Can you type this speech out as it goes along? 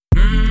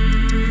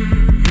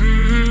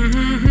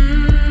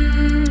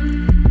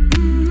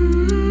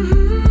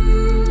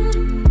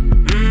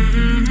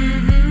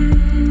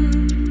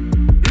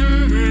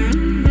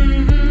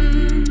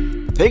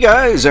Hey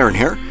guys, Aaron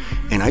here,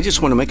 and I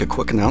just want to make a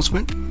quick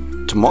announcement.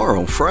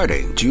 Tomorrow,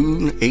 Friday,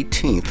 June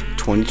 18th,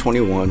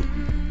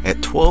 2021,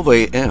 at 12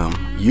 a.m.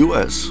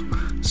 U.S.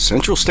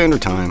 Central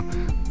Standard Time,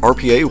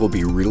 RPA will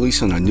be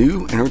releasing a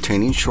new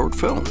entertaining short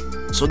film.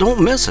 So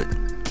don't miss it,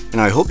 and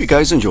I hope you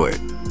guys enjoy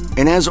it.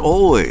 And as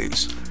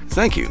always,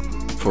 thank you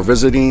for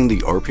visiting the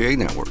RPA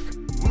Network.